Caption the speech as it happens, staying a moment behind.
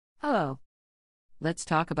Hello. Let's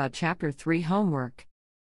talk about Chapter 3 homework.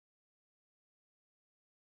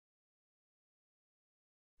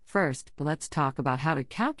 First, let's talk about how to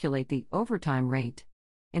calculate the overtime rate.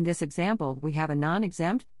 In this example, we have a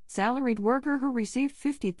non-exempt, salaried worker who received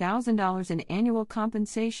 $50,000 in annual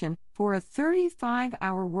compensation for a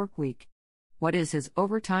 35-hour workweek. What is his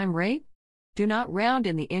overtime rate? Do not round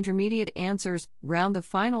in the intermediate answers, round the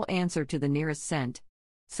final answer to the nearest cent.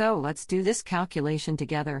 So let's do this calculation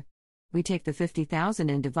together. We take the 50,000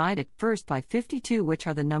 and divide it first by 52, which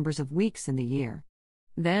are the numbers of weeks in the year.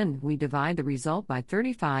 Then, we divide the result by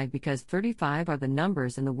 35 because 35 are the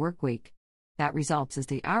numbers in the workweek. That results as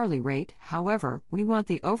the hourly rate. However, we want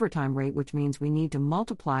the overtime rate, which means we need to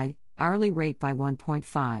multiply hourly rate by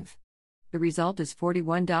 1.5. The result is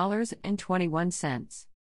 $41.21.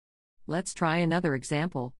 Let's try another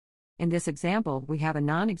example. In this example, we have a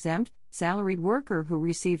non-exempt, salaried worker who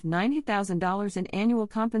received $90,000 in annual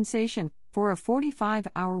compensation for a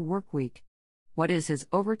 45-hour workweek. What is his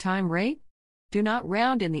overtime rate? Do not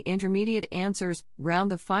round in the intermediate answers,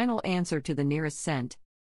 round the final answer to the nearest cent.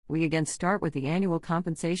 We again start with the annual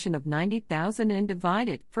compensation of $90,000 and divide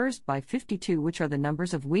it first by 52, which are the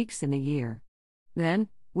numbers of weeks in the year. Then,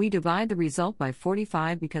 we divide the result by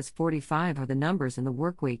 45 because 45 are the numbers in the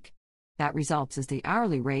workweek. That results as the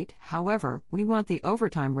hourly rate. However, we want the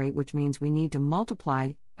overtime rate, which means we need to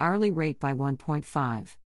multiply hourly rate by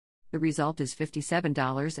 1.5. The result is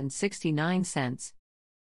 $57.69.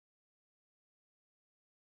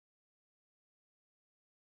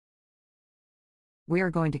 We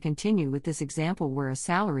are going to continue with this example where a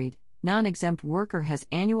salaried, non-exempt worker has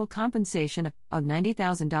annual compensation of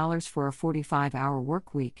 $90,000 for a 45-hour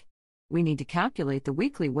workweek. We need to calculate the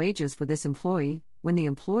weekly wages for this employee when the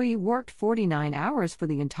employee worked 49 hours for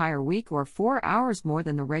the entire week or 4 hours more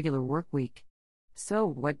than the regular work week. So,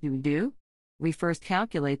 what do? We first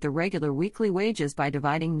calculate the regular weekly wages by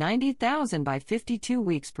dividing 90,000 by 52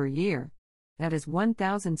 weeks per year. That is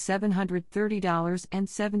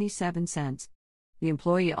 $1,730.77. The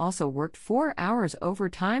employee also worked 4 hours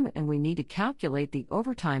overtime, and we need to calculate the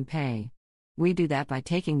overtime pay. We do that by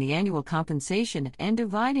taking the annual compensation and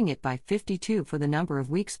dividing it by 52 for the number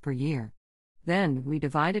of weeks per year. Then, we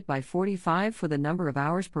divide it by 45 for the number of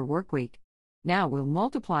hours per workweek. Now we'll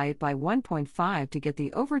multiply it by 1.5 to get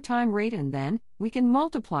the overtime rate, and then, we can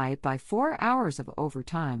multiply it by 4 hours of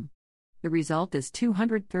overtime. The result is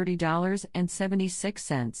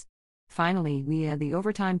 $230.76. Finally, we add the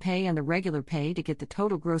overtime pay and the regular pay to get the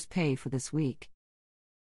total gross pay for this week.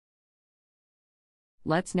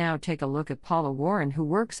 Let's now take a look at Paula Warren, who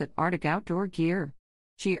works at Arctic Outdoor Gear.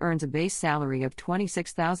 She earns a base salary of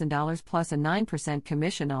 $26,000 plus a 9%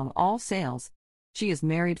 commission on all sales. She is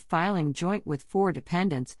married, filing joint with 4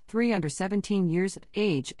 dependents, 3 under 17 years of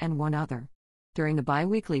age and 1 other. During the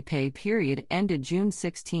biweekly pay period ended June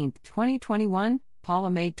 16, 2021,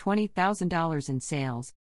 Paula made $20,000 in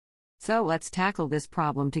sales. So let's tackle this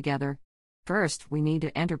problem together. First, we need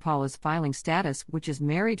to enter Paula's filing status, which is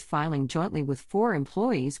married, filing jointly with 4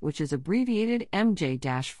 employees, which is abbreviated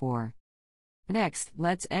MJ-4. Next,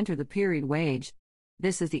 let's enter the period wage.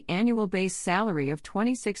 This is the annual base salary of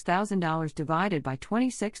 $26,000 divided by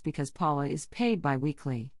 26 because Paula is paid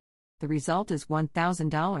biweekly. The result is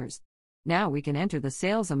 $1,000. Now we can enter the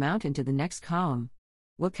sales amount into the next column.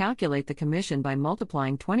 We'll calculate the commission by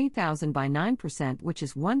multiplying 20,000 by 9%, which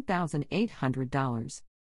is $1,800.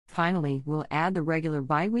 Finally, we'll add the regular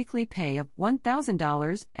biweekly pay of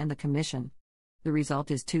 $1,000 and the commission. The result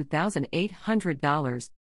is $2,800.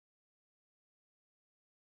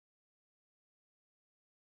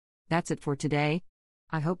 That's it for today.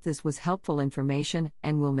 I hope this was helpful information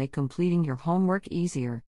and will make completing your homework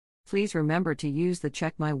easier. Please remember to use the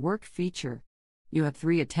Check My Work feature. You have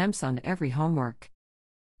 3 attempts on every homework.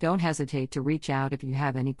 Don't hesitate to reach out if you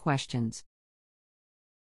have any questions.